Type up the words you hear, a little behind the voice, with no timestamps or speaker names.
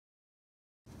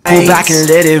Pull back and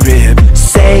let it rip.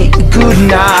 Say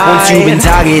goodnight once you've been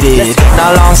targeted.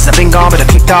 Not long since I've been gone, but a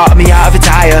quick thought of me out of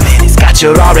retirement. It's got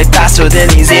you alright faster than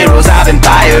these heroes I've been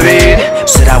firing.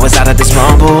 Said I was out of this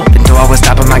rumble, been told I was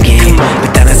top of my game,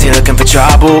 but then I see looking for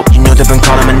trouble. You know they've been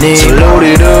calling my name. So load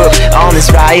it up on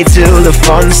this ride till the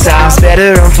fun stops.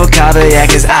 Better run for cover, yeah,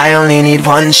 cause I only need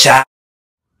one shot.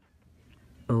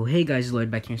 Oh hey guys, Lloyd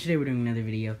back here. Today we're doing another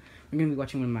video. We're gonna be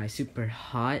watching one of my super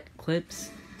hot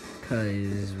clips,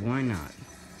 cause why not?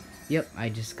 Yep, I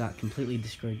just got completely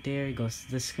destroyed there. It goes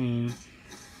to the screen.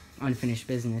 Unfinished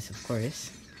business, of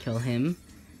course. Kill him.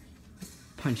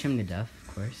 Punch him to death,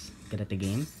 of course. Get at the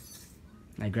game.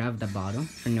 I grab the bottle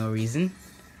for no reason.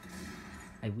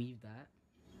 I weave that.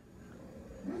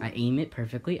 I aim it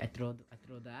perfectly. I throw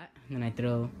that, and then I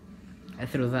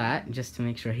throw that just to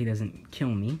make sure he doesn't kill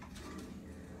me.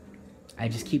 I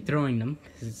just keep throwing them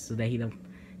so that he's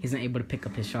not able to pick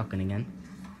up his shotgun again.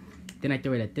 Then I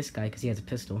throw it at this guy because he has a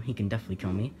pistol. He can definitely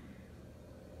kill me.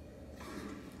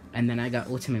 And then I got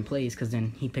ultimate plays because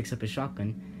then he picks up his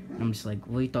shotgun. And I'm just like,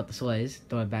 what do you thought this was?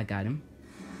 Throw it back at him.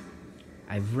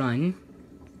 I run.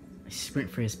 I sprint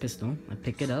for his pistol. I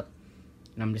pick it up.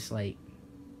 And I'm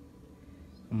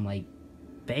like,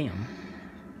 bam.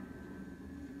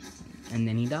 And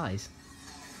then he dies.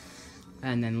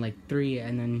 And then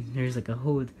and then there's like a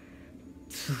whole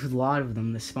lot of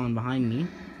them that spawn behind me.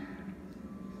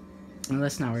 And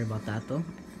let's not worry about that though.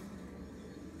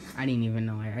 I didn't even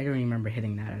know. I don't remember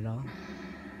hitting that at all.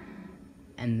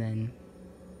 And then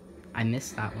I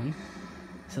missed that one.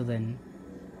 So then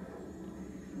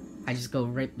I just go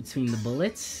right between the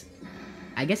bullets.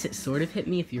 I guess it sort of hit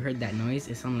me. If you heard that noise,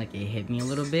 it sounded like it hit me a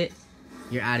little bit.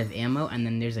 You're out of ammo, and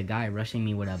then there's a guy rushing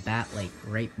me with a bat like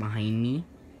right behind me.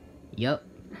 Yup.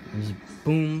 Just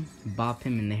boom, bop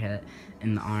him in the head,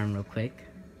 in the arm real quick.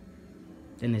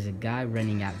 Then there's a guy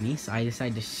running at me, so I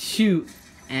decide to shoot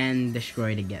and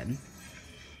destroy it again.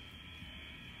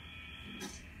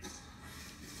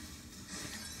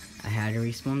 I had to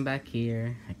respawn back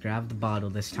here. I grabbed the bottle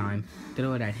this time,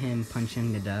 throw it at him, punch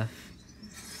him to death.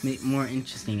 Make it more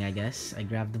interesting, I guess. I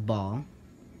grab the ball.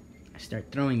 I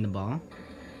start throwing the ball.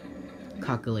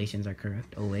 Calculations are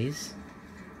correct, always.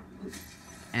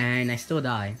 And I still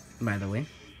die, by the way.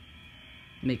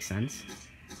 Makes sense.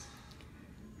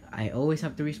 I always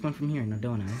have to respawn from here, now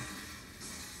don't I?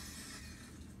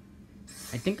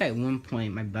 I think at one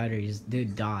point my batteries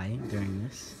did die during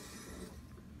this.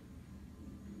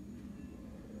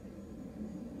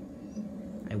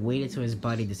 I waited till his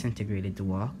body disintegrated to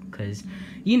walk, because,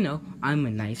 you know, I'm a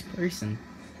nice person.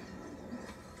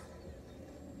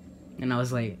 And I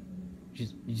was like,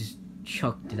 just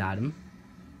chucked it at him.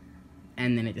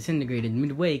 And then it disintegrated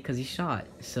midway because he shot.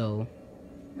 So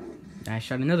I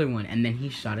shot another one, and then he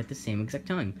shot at the same exact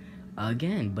time.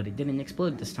 Again, but it didn't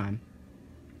explode this time.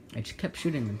 I just kept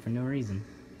shooting him for no reason.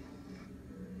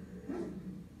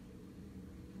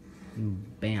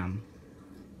 Bam.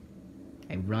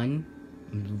 I run.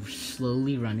 I'm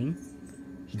slowly running.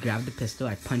 He grabbed the pistol.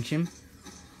 I punch him.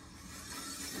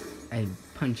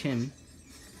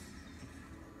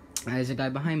 There's a guy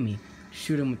behind me.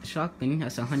 Shoot him with the shotgun.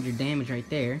 That's 100 damage right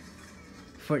there.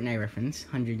 Fortnite reference.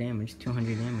 100 damage.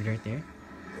 200 damage right there.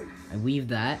 I weave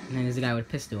that. And then there's a guy with a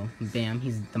pistol. Bam.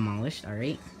 He's demolished.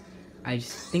 Alright. I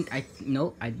just think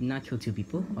nope. I did not kill two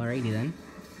people. Alrighty then.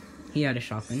 He had a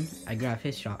shotgun. I grab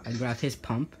his I grab his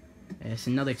pump. It's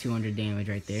another 200 damage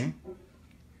right there.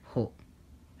 Ho.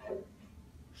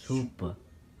 Super.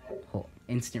 Ho.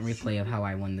 Instant replay of how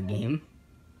I won the game.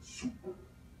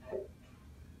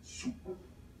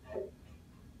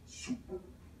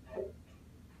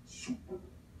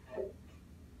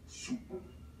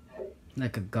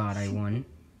 Like a god, I won.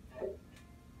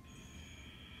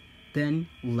 Then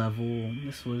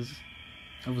this was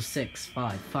level 6,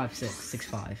 5, 6, 6,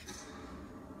 5.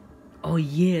 Oh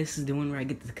yeah, this is the one where I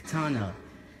get the katana.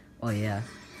 Oh yeah.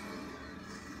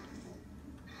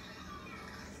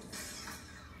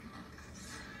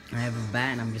 I have a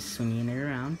bat and I'm just swinging it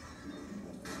around.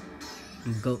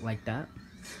 I'm goat like that.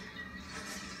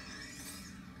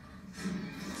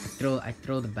 I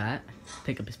throw the bat,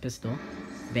 pick up his pistol,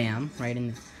 bam, right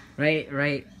in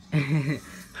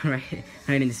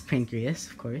his pancreas,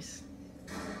 of course.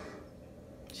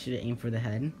 Should aim for the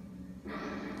head.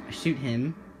 I shoot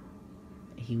him.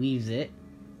 He leaves it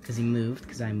because he moved,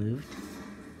 because I moved.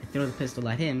 I throw the pistol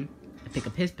at him. I pick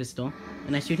up his pistol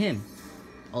and I shoot him.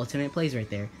 Ultimate plays right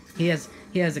there. He has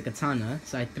a katana,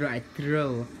 so I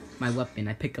throw my weapon.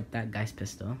 I pick up that guy's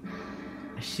pistol.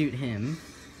 I shoot him.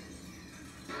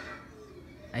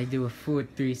 I do a full I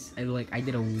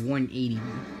did a 180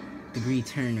 degree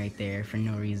turn right there for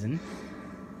no reason.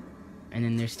 And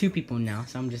then there's 2 people now,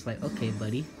 so I'm just like, okay,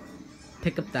 buddy.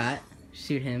 Pick up that,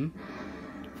 shoot him.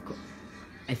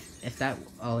 If that,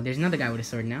 oh, there's another guy with a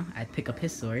sword now. I pick up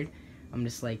his sword. I'm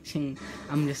just like, ching.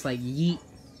 I'm just like, yeet.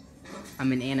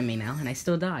 I'm in anime now, and I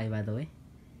still die, by the way.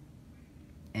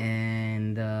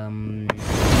 And,